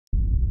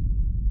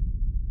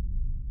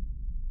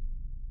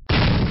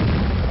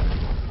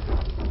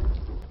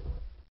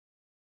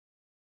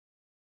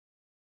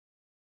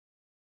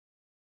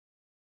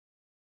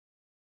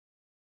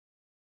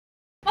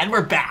And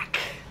we're back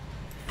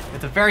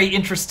with a very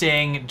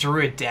interesting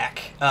Druid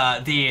deck.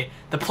 The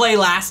play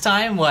last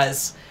time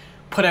was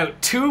put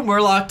out 2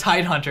 Murloc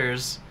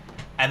Tidehunters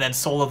and then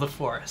Soul of the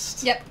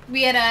Forest. Yep,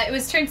 we had it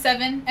was turn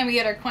 7 and we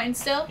had our coin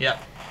still.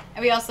 Yep.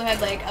 And we also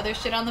had like other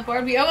shit on the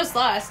board. We almost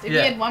lost. If we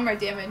had 1 more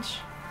damage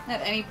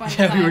at any point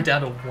in time. Yeah, we were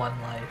down to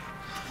 1 life.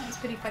 That was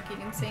pretty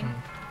fucking insane.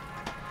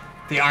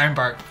 The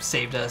Ironbark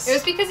saved us. It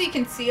was because he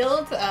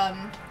concealed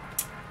a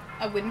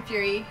Wind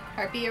Fury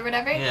Harpy or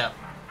whatever. Yeah.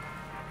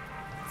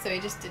 So he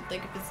just did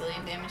like a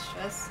bazillion damage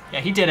to us.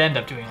 Yeah, he did end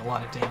up doing a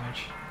lot of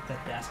damage,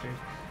 that bastard.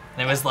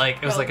 And it was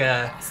like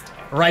a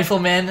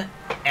rifleman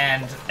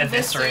and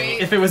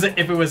eviscerate. If it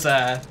was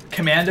a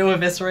commando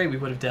eviscerate, we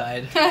would have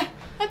died.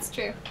 That's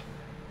true.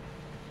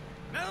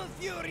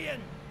 Malfurion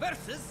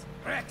versus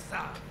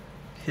Rexa.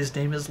 His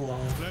name is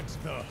Lol. Let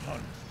the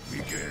hunt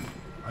begin.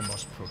 I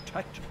must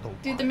protect the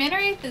Dude, the Mana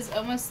Wraith is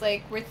almost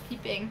like worth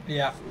keeping.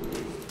 Yeah.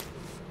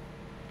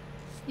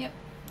 Yep.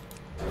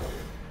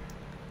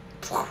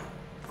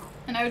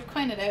 And I would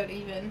coin it out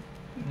even.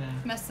 Yeah.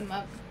 Mess them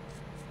up.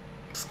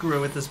 Screw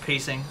it with this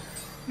pacing.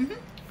 Mm-hmm.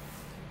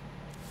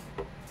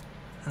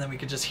 And then we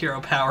could just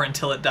hero power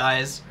until it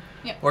dies.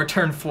 Yep. Or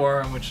turn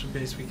 4, in which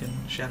case we can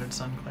Shattered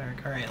Sun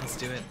Cleric. Alright, let's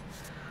do it.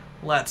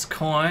 Let's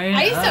coin.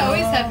 I used to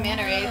always have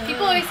Mana Wraith.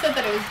 People always said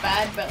that it was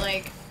bad, but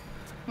like,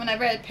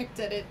 whenever I picked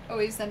it, it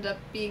always ended up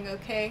being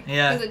okay.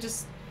 Yeah. Because it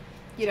just,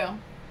 you know.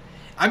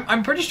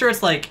 I'm pretty sure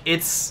it's like,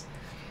 it's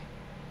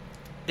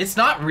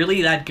not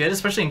really that good,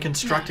 especially in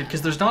Constructed,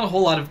 because there's not a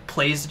whole lot of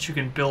plays that you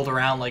can build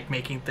around, like,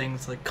 making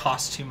things, like,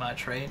 cost too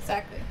much, right?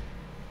 Exactly.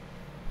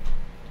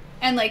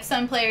 And, like,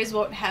 some players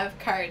won't have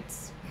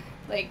cards.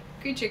 Like,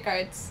 creature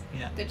cards.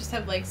 Yeah. They just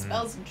have, like,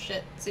 spells and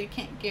shit, so you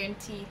can't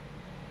guarantee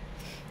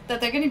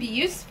that they're going to be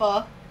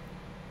useful.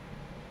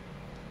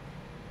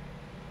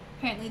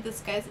 Apparently this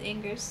guy's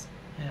angers.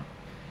 Yeah.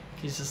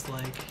 He's just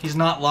like, he's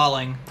not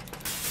lolling.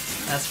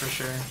 That's for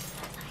sure.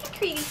 Hi,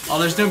 Creedy. Oh,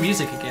 there's no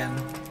music again.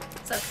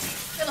 It's okay.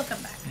 It'll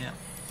come back. Yeah.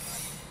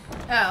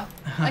 Oh,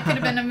 that could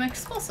have been an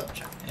explosive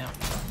trap. Yeah.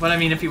 But I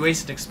mean, if you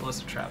wasted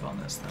explosive trap on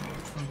this, then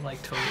I'm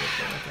like totally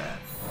okay with that.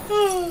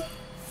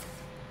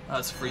 Oh,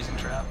 it's a freezing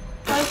trap.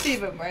 That's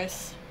even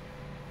worse.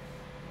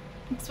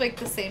 It's like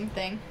the same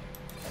thing.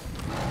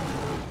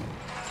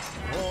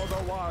 For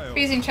the wild.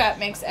 Freezing trap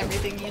makes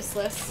everything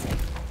useless.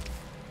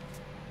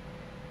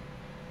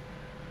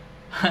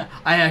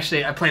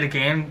 I played a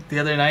game the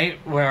other night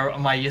where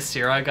my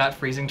Ysera got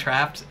freezing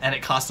trapped and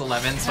it cost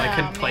 11, so I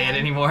couldn't play it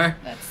anymore.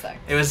 That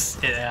sucked.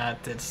 Yeah,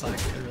 it did suck.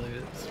 It really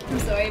did. I'm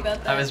sorry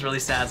about that. I was really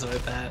sad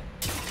about that.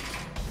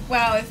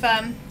 Wow, if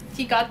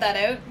he got that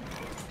out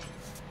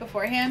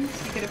beforehand,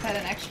 he could have had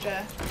an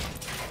extra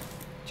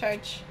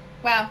charge.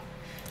 Wow.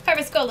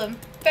 Harvest Golem.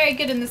 Very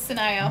good in this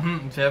scenario.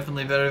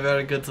 Definitely very,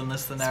 very good in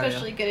this scenario.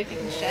 Especially good if you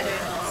can Shatter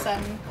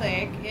Sun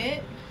Cleric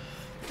it.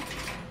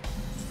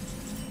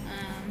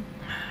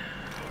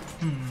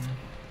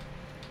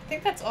 I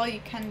think that's all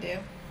you can do.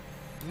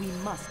 We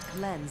must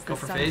cleanse Go the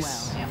for sun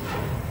face. well. Yeah.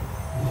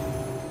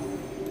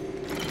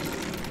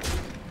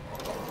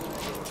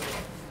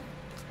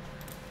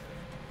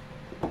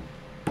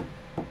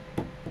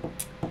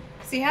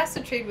 Because he has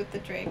to trade with the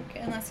Drake,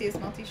 unless he has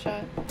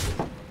multi-shot.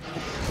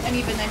 And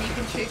even then you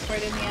can trade for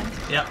it in the end.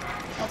 Yep.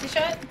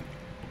 Multi-shot?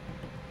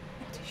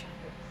 Multi-shot.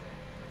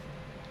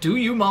 Do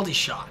you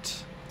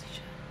multi-shot?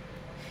 Multi-shot.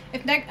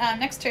 If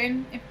next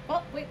turn,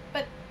 well, wait,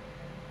 but...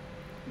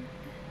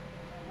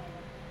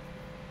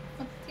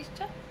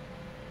 Multi-shot?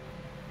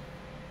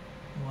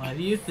 What are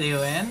you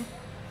doing?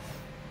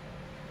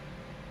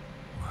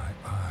 My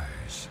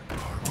eyes are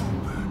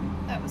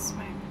open. That was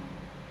smart.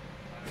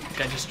 I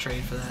think I just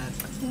trade for that.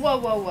 Whoa,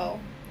 whoa, whoa.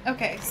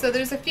 Okay, so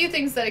there's a few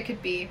things that it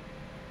could be.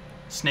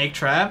 Snake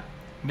Trap,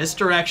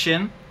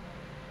 Misdirection,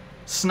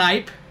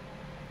 Snipe.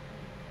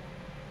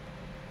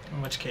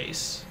 In which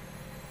case,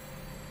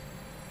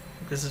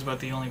 this is about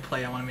the only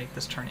play I want to make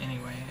this turn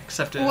anyway.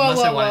 Except unless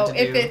I wanted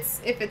to do.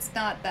 If it's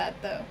not that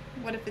though,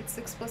 what if it's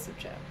explosive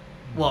trap?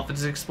 Well, if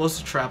it's an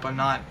explosive trap, I'm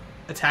not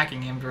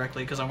attacking him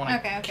directly because I want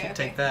to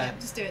take that. Yeah,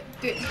 just do it.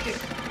 Do it. Do it.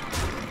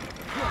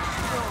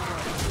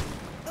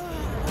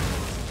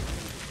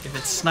 If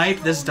it's Snipe,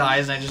 this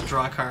dies and I just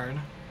draw a card.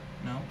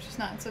 No. She's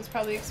not, so it's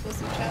probably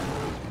explosive trap.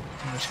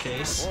 In which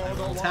case, I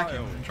will attack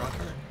him and draw a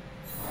card.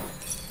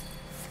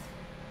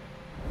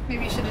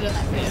 Maybe you should have done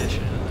that Yeah, I first.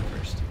 should have done that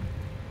first.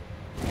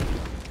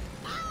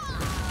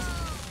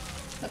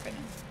 Not right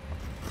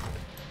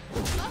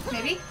now.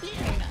 Maybe?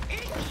 Maybe not.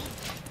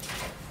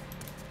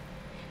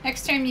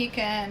 Next turn you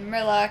can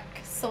Murloc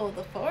Soul of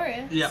the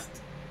Forest. Yep.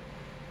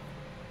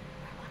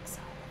 Murloc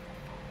Soul of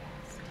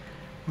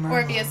the Forest. Or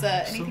if he has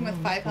anything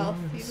with 5 health,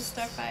 use a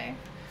Starfire.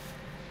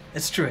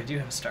 It's true, I do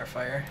have a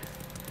Starfire.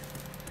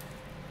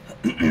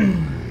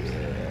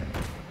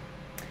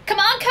 Come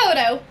on,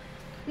 Kodo!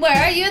 Where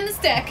are you in this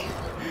deck?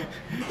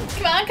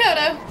 Come on,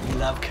 Kodo!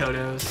 Love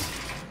Kodos.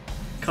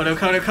 Kodo,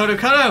 Kodo, Kodo,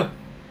 Kodo!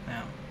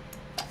 No.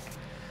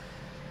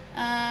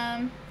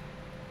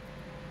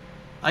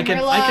 I could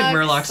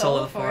Murloc Soul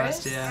of the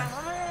Forest,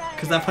 yeah.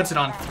 Because that puts it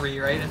on 3,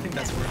 right? I think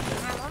that's worth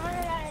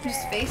it.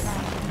 Just face.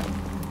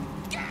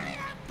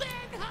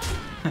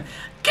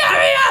 Give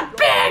me a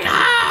big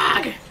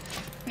hug!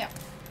 Yeah.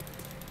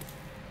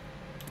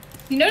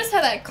 You notice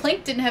how that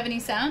clink didn't have any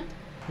sound?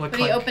 What When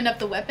clink? he opened up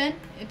the weapon,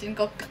 it didn't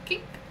go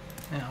clink.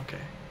 Yeah, okay.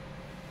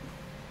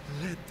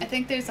 I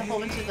think there's a whole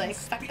bunch of like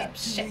fucked up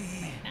shit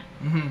right now.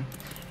 Mm-hmm.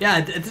 Yeah,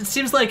 it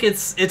seems like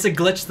it's a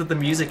glitch that the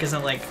music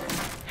isn't like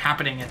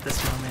happening at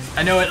this moment.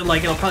 I know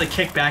it'll probably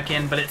kick back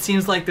in, but it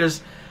seems like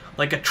there's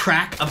like a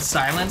track of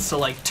silence. So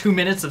like 2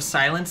 minutes of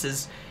silence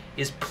is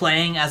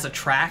playing as a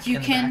track in the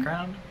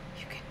background.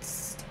 You can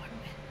storm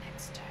it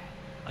next turn.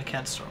 I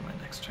can't storm it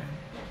next turn.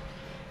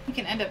 You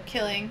can end up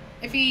killing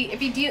if he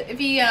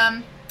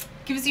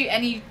gives you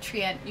any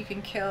treant, you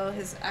can kill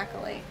his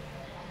acolyte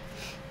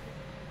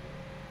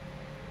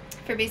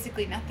for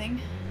basically nothing.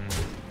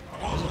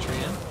 There's a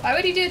treant. Why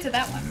would he do it to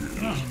that one?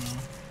 I don't know.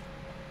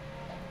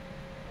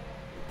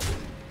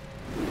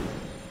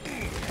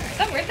 Is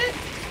that worth it?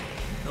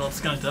 Well, it's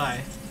gonna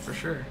die for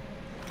sure.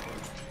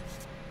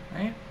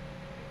 Right?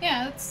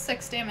 Yeah, that's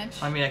 6 damage.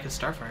 I mean, I could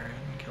Starfire it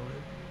and kill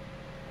it.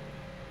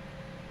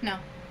 No.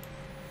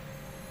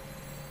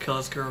 Kill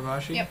his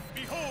Kurobashi? Yep.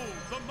 Behold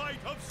the might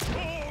of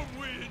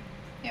Stormwind!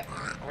 Yep.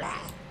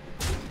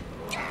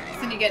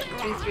 Then you get 2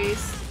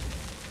 3s.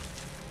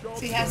 So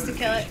he has to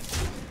kill it.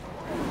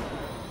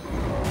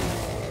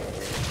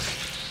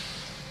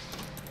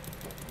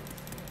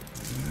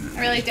 I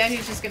really doubt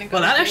he's just gonna go.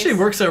 Well, that with actually face.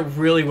 works out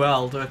really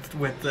well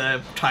with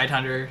the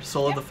Tidehunter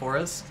Soul of the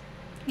Forest.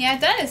 Yeah,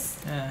 it does.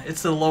 Yeah,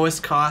 it's the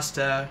lowest cost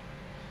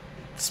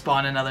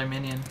spawn another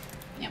minion.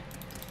 Yep.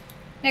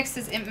 Next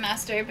is Imp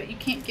Master, but you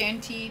can't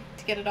guarantee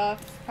to get it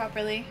off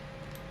properly.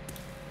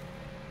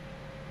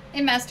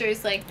 Imp Master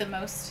is like the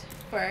most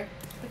for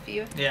the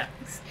few. Yeah.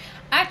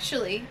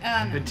 Actually,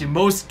 But the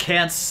most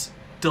cants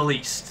the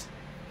least.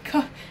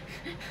 Alright.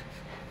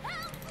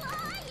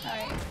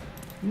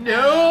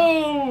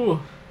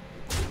 No!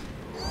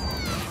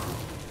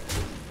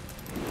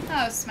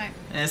 Oh, smart.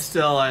 It's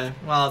still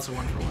well, it's a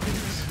 1-for-1.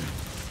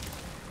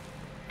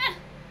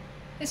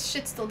 This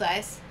shit still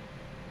dies.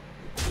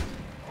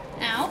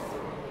 Ow.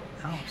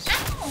 Ouch.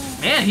 Ow.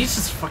 Man, he's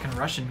just fucking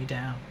rushing me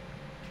down.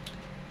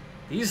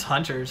 These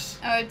hunters.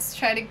 I would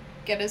try to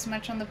get as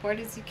much on the board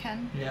as you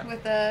can Yeah.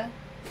 with a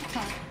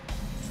taunt.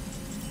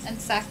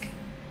 And sack.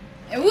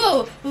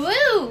 Woo!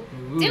 Woo!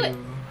 Do it!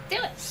 Do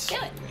it! Do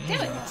it! Do it!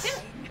 Do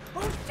it!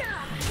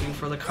 Looking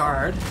for the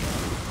card.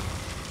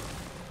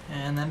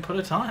 And then put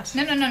a taunt.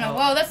 No, no, no, no. Oh.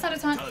 Whoa, that's not a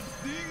taunt.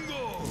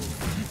 Dingo!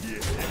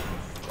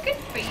 Good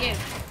for you.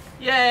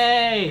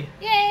 Yay!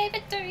 Yay,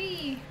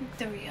 victory!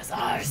 Victory is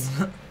ours.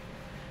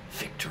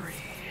 Victory.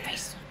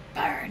 Face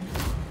burn.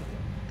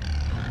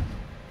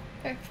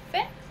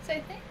 Perfect, I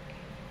think.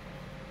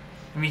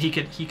 I mean, he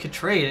could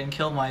trade and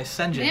kill my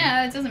Senjin.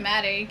 Yeah, it doesn't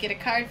matter. You get a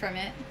card from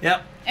it.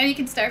 Yep. And you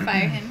can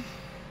Starfire him.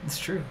 It's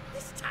true.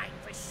 This time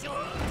for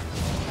sure.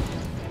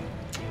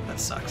 That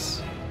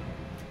sucks.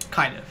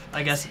 Kind of.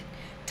 I guess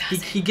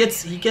Does he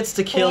gets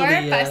to kill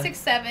 4, the 5, 6,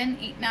 7,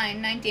 8,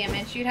 9. 9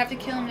 damage. You'd have to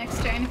kill him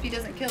next turn if he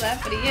doesn't kill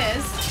that, but he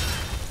is.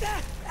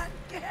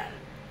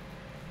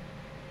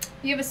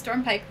 You have a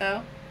Storm Pike,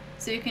 though.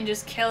 So you can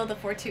just kill the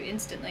 4-2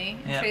 instantly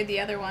and Yep. trade the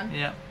other one.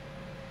 Yep.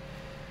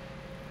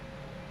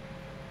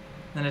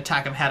 Then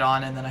attack him head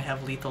on, and then I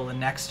have lethal the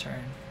next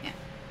turn. Yeah.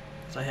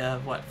 So I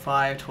have what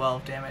 5,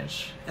 12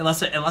 damage.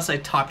 Unless I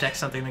top deck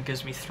something that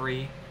gives me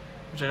 3,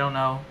 which I don't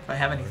know if I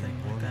have anything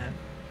like that.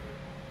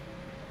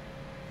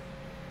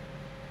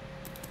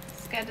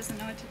 This guy doesn't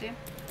know what to do. You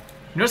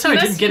notice how I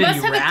didn't get he any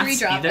must have a 3 rats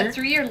drop, either? a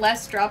 3 or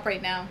less drop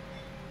right now.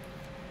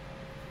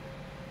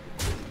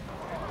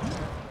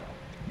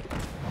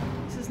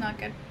 This is not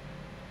good.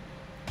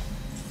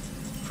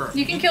 For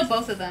You can kill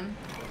both of them.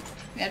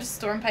 Yeah, just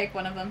Storm Pike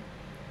one of them.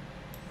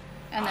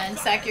 And then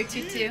sack your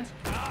 2-2.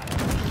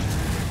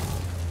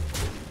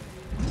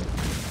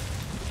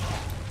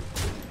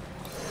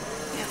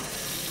 Yeah.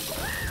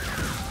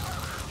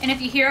 And if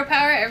you hero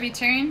power every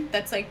turn,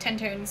 that's like 10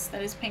 turns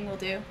that his ping will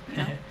do. You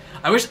know?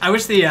 I wish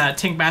the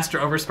Tink Master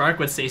Overspark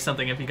would say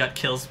something if he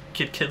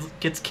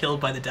gets killed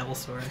by the Devil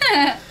Sword.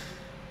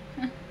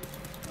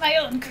 My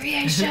own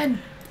creation!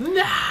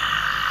 No!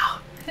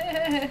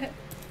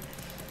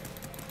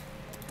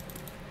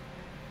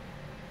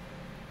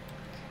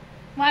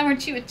 Why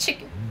weren't you a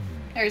chicken?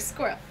 Or a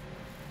squirrel?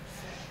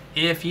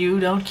 If you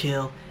don't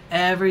kill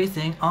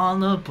everything on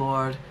the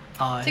board,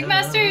 I Tink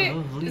Master-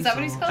 have is that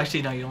what he's lethal. called?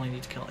 Actually, no, you only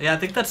need to kill. Yeah, I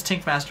think that's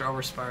Tink Master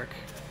Overspark.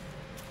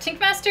 Tink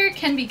Master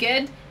can be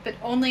good, but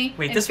only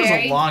Wait, in this was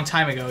fairy. a long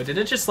time ago. Did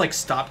it just like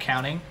stop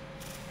counting?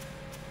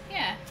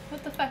 Yeah,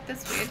 what the fuck,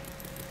 that's weird.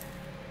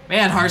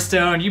 Man,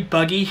 Hearthstone, you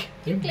buggy.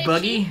 You glitchy.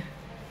 buggy.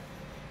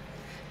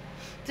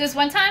 There's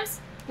one times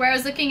where I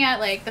was looking at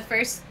like the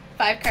first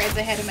 5 cards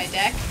I had in my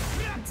deck.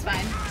 It's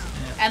fine.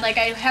 And like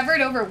I hovered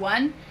over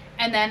one,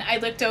 and then I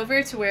looked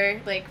over to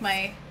where like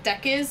my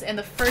deck is, and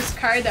the first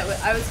card that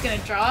I was gonna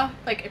draw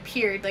like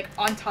appeared like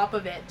on top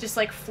of it, just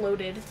like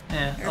floated.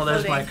 Yeah. Or Oh,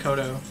 there's my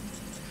floating. Kodo.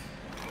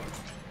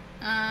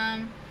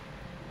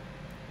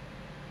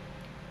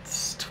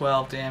 It's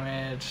 12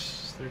 damage.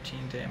 13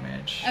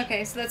 damage.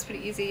 Okay, so that's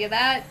pretty easy. Yeah,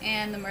 that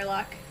and the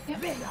Murloc.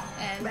 Yep.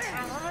 And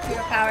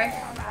zero power.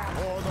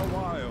 For the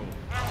wild.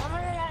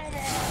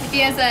 If he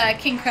has a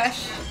King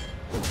Crush,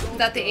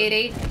 without the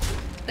 8/8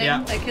 thing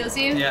Yeah. that kills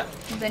you, Yeah.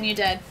 then you're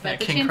dead. But Yeah,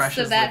 the King Crush chances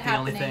of is, that like, the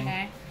only happening thing.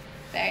 are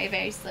very,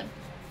 very slim.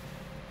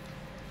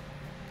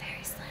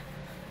 Very slim.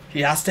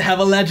 He has to have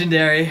a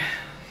legendary.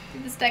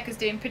 This deck is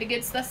doing pretty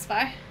good thus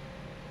far.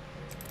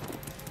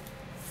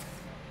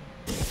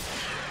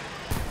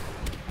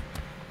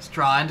 Let's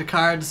draw into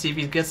card to see if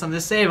he gets something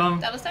to save him.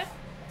 Double star?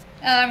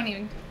 I wouldn't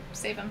even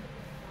save him.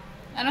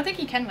 I don't think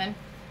he can win.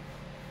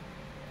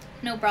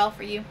 No brawl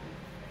for you.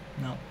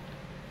 No.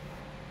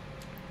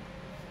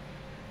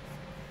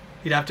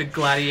 He'd have to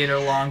Gladiator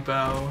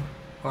Longbow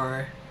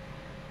or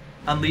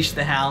Unleash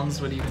the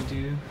Hounds would even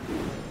do.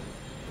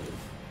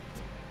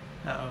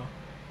 Uh-oh.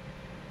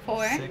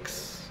 4,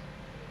 6.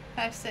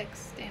 5,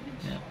 6 damage.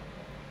 Yeah.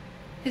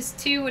 His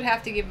 2 would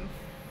have to give him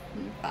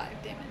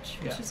 5 damage,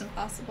 which Yeah. is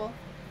impossible.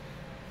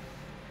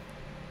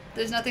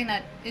 There's nothing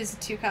that is a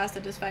 2 cost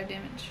that does 5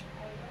 damage.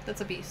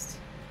 That's a beast.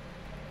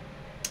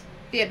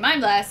 If he had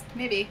Mind Blast,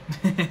 maybe.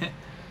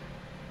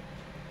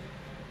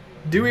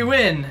 Do we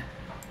win?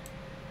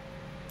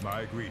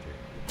 My greeting.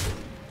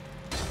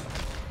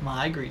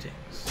 My greetings.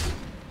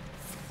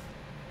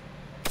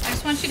 I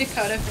just want you to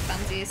Coda for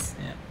funsies.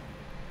 Yeah.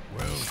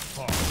 Well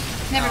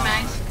fought. Never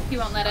mind. He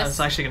won't let I us. was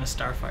actually gonna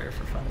Starfire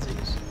for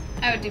funsies.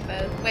 I would do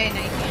both. Wait,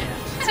 no, you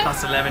can't. It's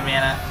cost 11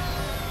 mana.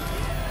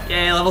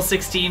 Yay, level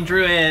 16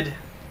 Druid.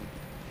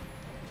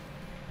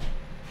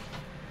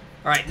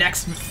 Alright,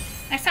 next.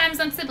 Next time's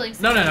on siblings.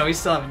 No, we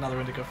still have another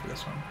one to go for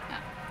this one.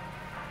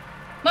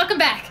 Welcome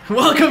back.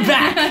 Welcome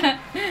back!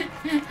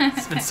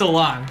 It's been so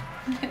long.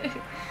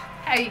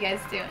 How you guys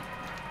doing?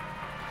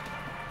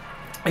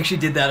 I actually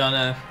did that on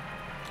a.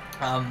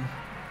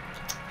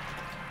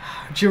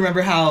 Do you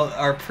remember how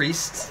our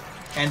priest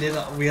ended?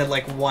 We had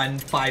like one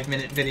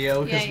 5-minute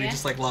video because we Yeah.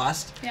 just like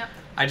lost. Yep.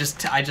 I just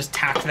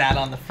tacked that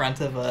on the front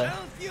of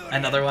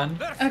another one,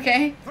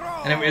 Okay.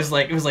 and it was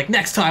like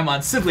next time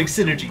on Sibling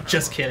Synergy.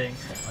 Just kidding.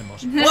 I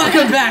must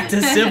Welcome back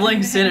to Sibling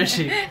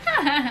Synergy.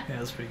 Yeah, that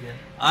was pretty good.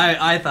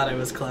 I thought it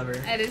was clever.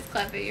 That is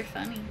clever. You're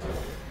funny.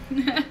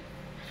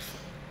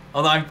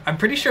 Although I'm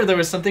pretty sure there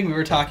was something we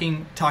were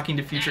talking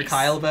to future Nice.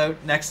 Kyle about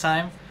next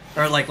time,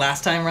 or like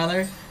last time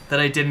rather, that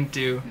I didn't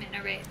do.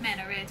 Mana wraith,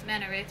 mana wraith,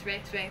 mana wraith,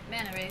 wraith, wraith,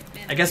 mana wraith,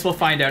 mana I guess we'll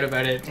find out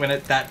about it when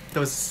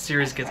those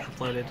series gets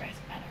uploaded. wraith,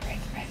 mana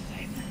wraith, wraith,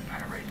 wraith,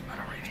 mana wraith,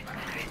 mana wraith,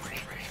 mana wraith,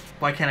 wraith, wraith.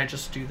 Why can't I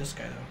just do this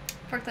guy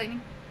though? Fork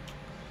lightning.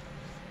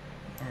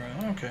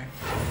 Alright, okay.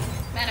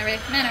 Mana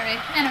wraith, mana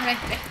wraith, mana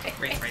wraith, Wraith,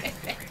 wraith, wraith,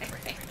 wraith, wraith,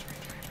 wraith, wraith,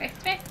 wraith,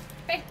 wraith,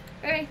 wraith,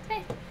 wraith, wraith,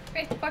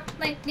 wraith. Fork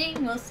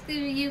lightning will screw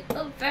you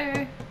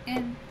over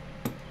and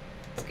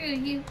screw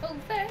you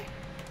over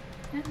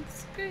and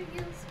screw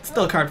you.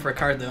 Still a card for a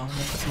card though.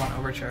 Let's put some on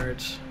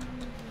overcharge.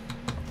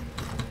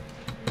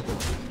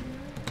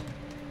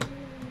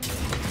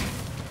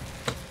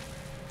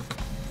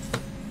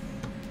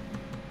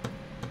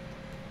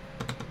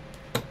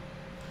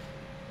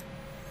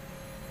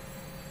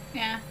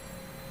 Yeah.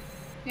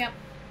 Yep.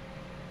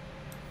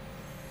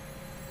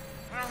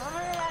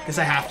 Guess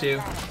I have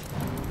to.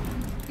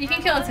 You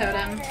can kill a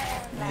totem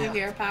with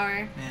your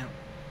power. Yeah.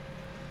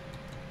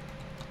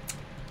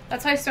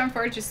 That's why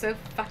Stormforge is so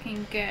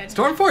fucking good.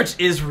 Stormforge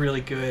is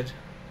really good.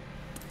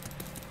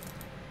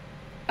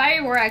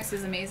 Fire War Axe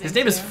is amazing. His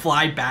name is too.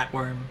 Fly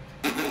Batworm.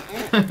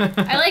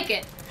 I like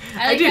it.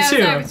 I like do how too.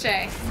 it's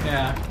arbitrary.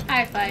 Yeah.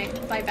 Hi,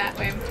 Fly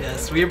Batworm.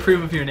 Yes, we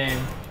approve of your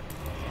name.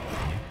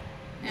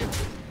 Yeah.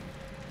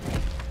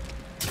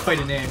 Quite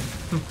a name.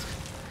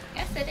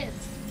 Yes, it is.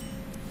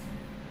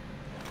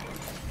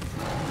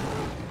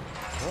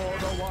 For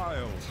the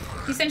wild.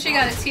 You essentially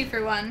got a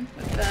 2-for-1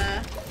 with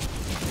the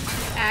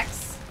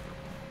axe.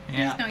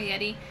 Yeah. Please no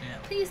Yeti. Yeah.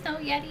 Please no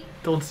Yeti.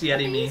 Don't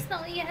Yeti me. Please no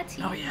Yeti.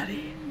 No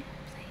Yeti.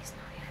 Please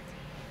no Yeti.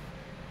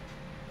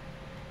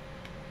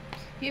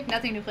 You have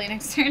nothing to play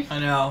next turn. I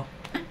know.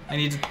 I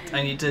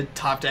need to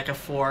top deck a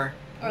 4.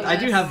 Or I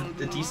do less.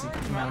 have a decent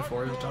amount of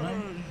 4s, don't I?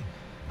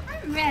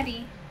 I'm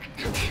ready.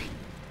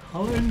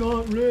 I'm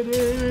not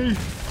ready.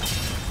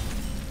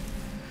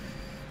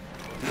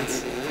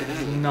 It's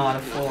not a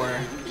 4.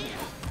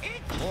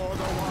 For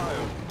the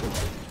wild.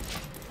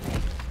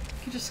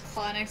 You can just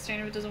claw next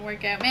turn if it doesn't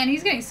work out. Man,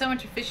 he's getting so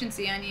much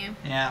efficiency on you.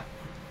 Yeah.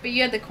 But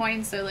you had the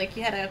coin, so like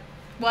you had a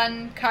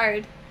 1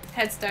 card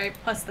head start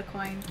plus the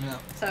coin. Yeah.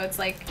 So it's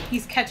like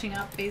he's catching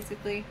up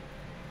basically.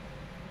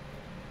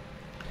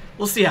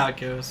 We'll see how it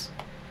goes.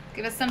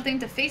 Give us something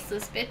to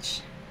faceless,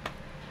 bitch.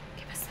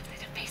 Give us something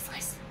to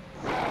faceless.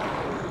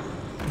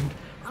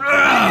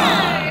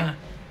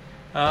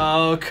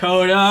 Oh,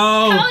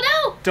 Kodo!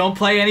 Kodo! Don't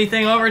play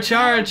anything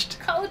overcharged.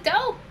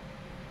 Kodo!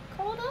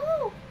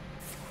 Kodo!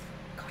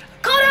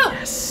 Kodo!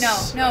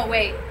 Yes. No,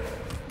 wait.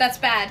 That's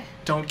bad.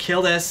 Don't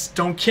kill this.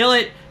 Don't kill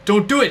it.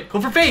 Don't do it. Go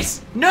for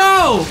face.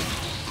 No!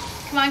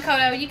 Come on,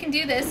 Kodo. You can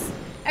do this.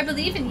 I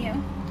believe in you.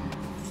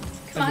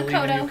 Come I on, believe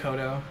in Kodo. you,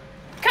 Kodo.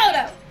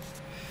 Kodo!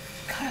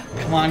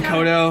 Kodo. Come on,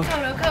 Kodo.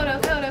 Kodo, Kodo,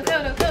 Kodo,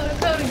 Kodo, Kodo,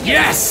 Kodo.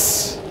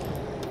 Yes!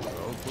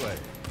 Well played.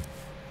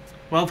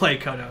 Well played,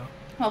 Kodo.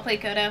 Well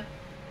played, Kodo.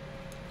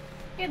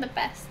 You're the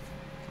best.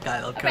 God,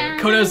 I love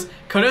Kodo.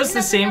 Kodo's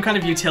the same kind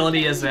of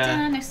utility as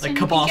like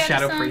Cabal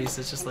Shadow Priest.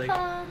 It's just like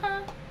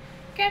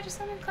Gadgets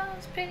on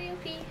claws, pretty OP.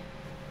 What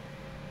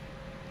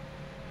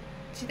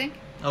do you think?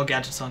 oh,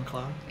 gadgets on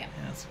claw. Yeah.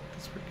 That's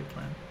a pretty good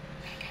plan.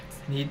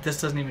 And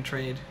this doesn't even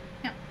trade.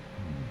 No.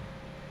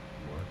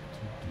 What to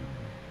do?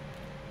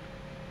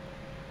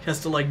 He has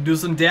to like do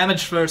some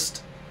damage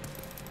first.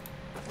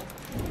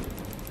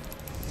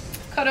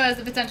 Kodo has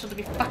the potential to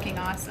be fucking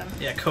awesome.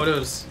 Yeah,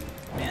 Kodo's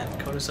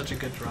such a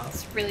good draw.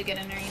 It's really good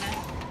in Arena.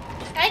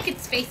 I like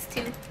its face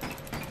too.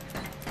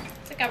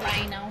 It's like a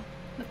rhino.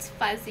 It's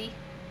fuzzy.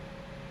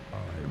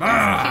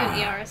 Ah!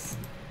 Cute ears.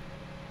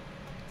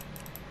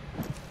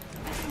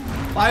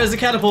 Fires the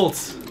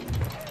catapult.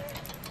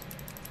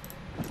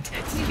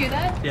 Did you hear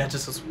that? Yeah,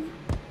 just as.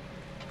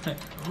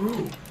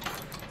 Ooh.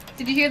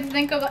 Did you hear the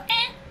thing go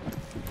eh?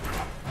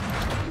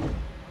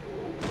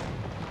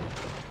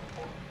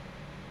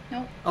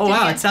 Nope. Oh Did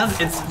wow,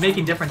 you- it's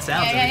making different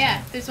sounds. Yeah, every yeah, yeah.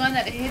 time. There's one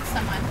that hits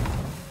someone.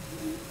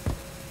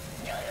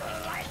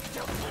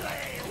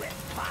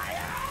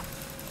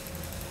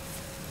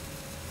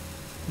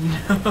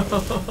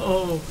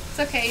 No. It's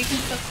okay, you can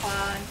still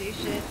claw and do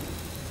shit.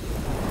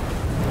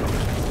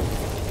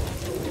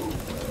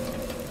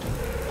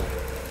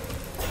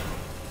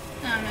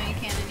 Oh, no, you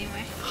can't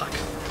anyway. Fuck.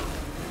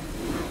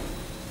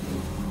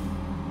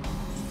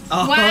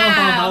 Oh.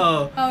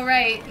 Wow! Oh,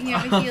 right. You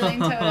have a healing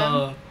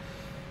totem.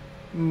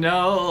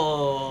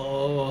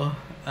 No.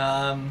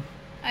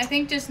 I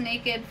think just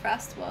naked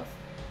Frostwolf.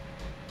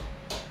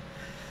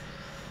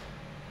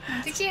 I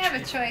don't think you have a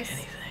choice.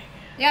 Anything.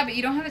 Yeah, but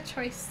you don't have a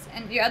choice.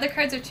 And your other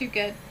cards are too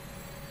good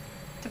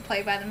to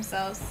play by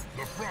themselves.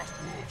 The frost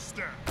wolves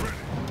stand ready.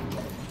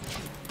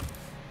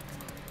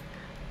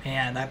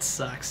 Man, that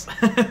sucks.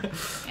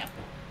 Yeah.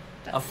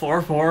 A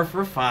 4/4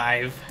 for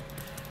 5.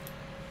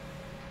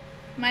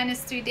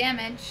 -3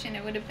 damage, and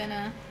it would have been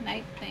a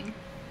night thing.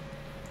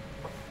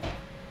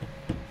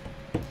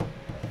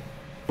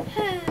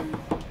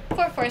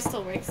 4/4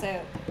 still works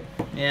out.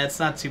 Yeah, it's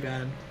not too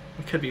bad.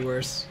 It could be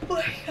worse.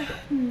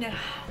 No.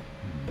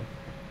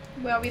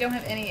 Well, we don't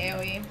have any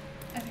AoE.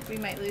 I think we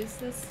might lose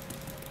this.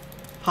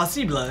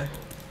 Possible.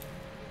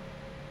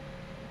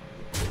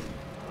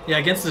 Yeah,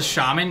 against the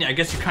shaman, I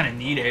guess you kind of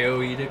need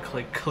AoE to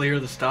like clear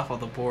the stuff off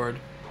the board,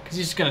 because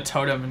he's just gonna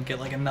totem and get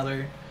like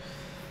another.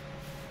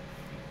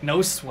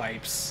 No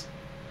swipes.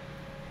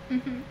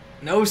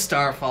 No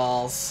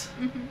starfalls.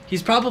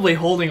 He's probably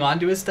holding on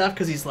to his stuff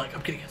because he's like,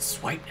 I'm gonna get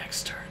swiped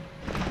next turn.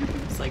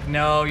 It's like,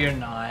 no, you're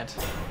not.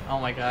 Oh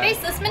my god.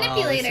 Faceless Wow,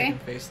 manipulator. they can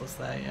faceless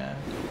that, yeah.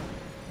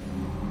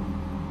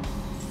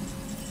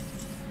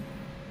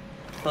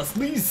 Plus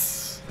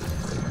these.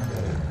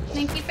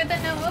 Thank you for the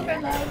no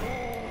overload.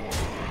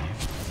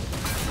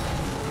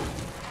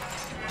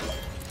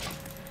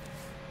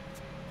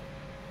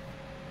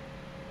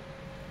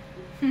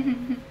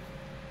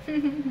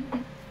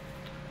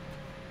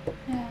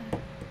 Yeah.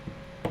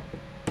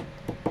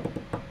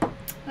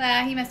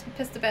 Ah, he must be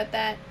pissed about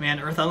that. Man,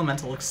 Earth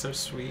Elemental looks so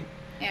sweet.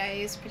 Yeah,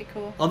 he's pretty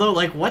cool. Although,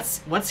 like,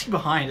 what's he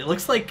behind? It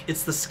looks like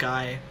it's the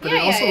sky, but yeah,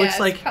 it also looks it's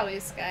like probably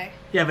a sky.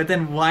 yeah. But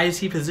then why is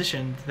he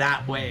positioned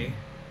that way?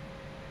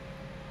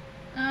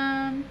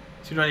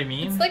 Do you know what I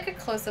mean? It's like a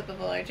close-up of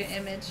a larger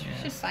image, which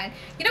Yes. is fine.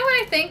 You know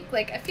what I think?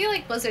 Like, I feel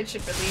like Blizzard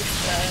should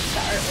release the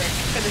artwork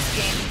for this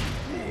game.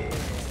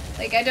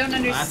 Like, I don't That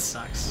understand.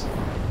 sucks.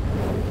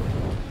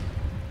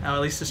 Oh,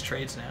 at least this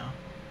trades now.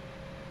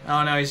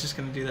 Oh no, he's just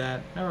gonna do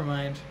that. Never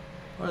mind.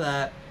 Or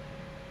that.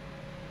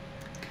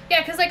 Yeah,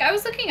 because, like, I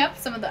was looking up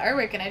some of the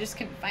artwork and I just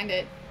couldn't find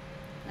it.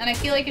 And I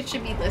feel like it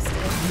should be listed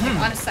like,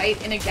 on a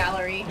site in a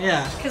gallery.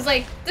 Yeah. Because,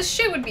 like, this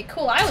shit would be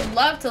cool. I would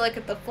love to look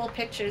at the full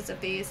pictures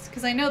of these.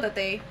 Because I know that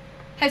they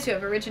had to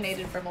have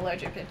originated from a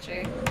larger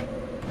picture.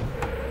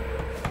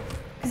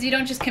 Because you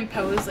don't just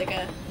compose, like,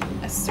 a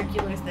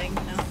circular thing,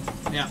 you know?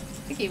 Yeah. I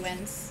think he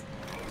wins.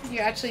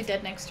 You're actually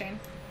dead next turn.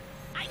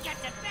 I got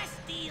the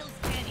best deals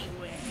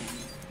anywhere.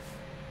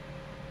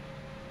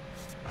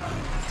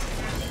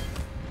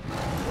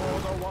 For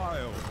the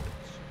wilds.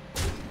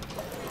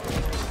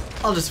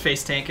 I'll just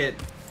face tank it.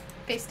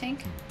 Face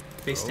tank.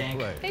 Face Well tank.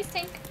 played. Face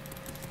tank.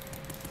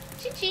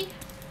 GG.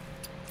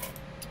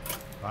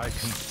 I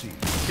concede.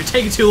 You're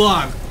taking too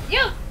long.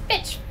 You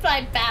bitch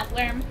fly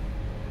batworm.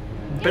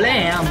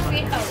 Blam.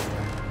 Hungry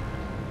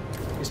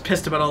hoe. He's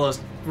pissed about all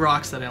those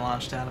rocks that I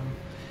launched at him.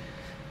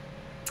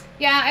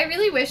 Yeah, I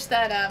really wish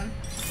that,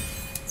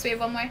 so we have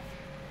one more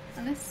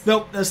on this?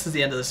 Nope, this is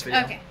the end of this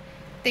video. Okay.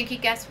 Thank you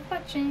guys for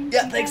watching.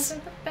 Yeah, You thanks. guys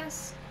are the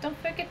best. Don't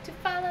forget to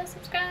follow,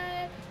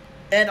 subscribe.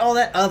 And all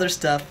that other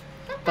stuff.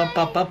 Bop,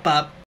 bop, bop,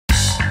 bop.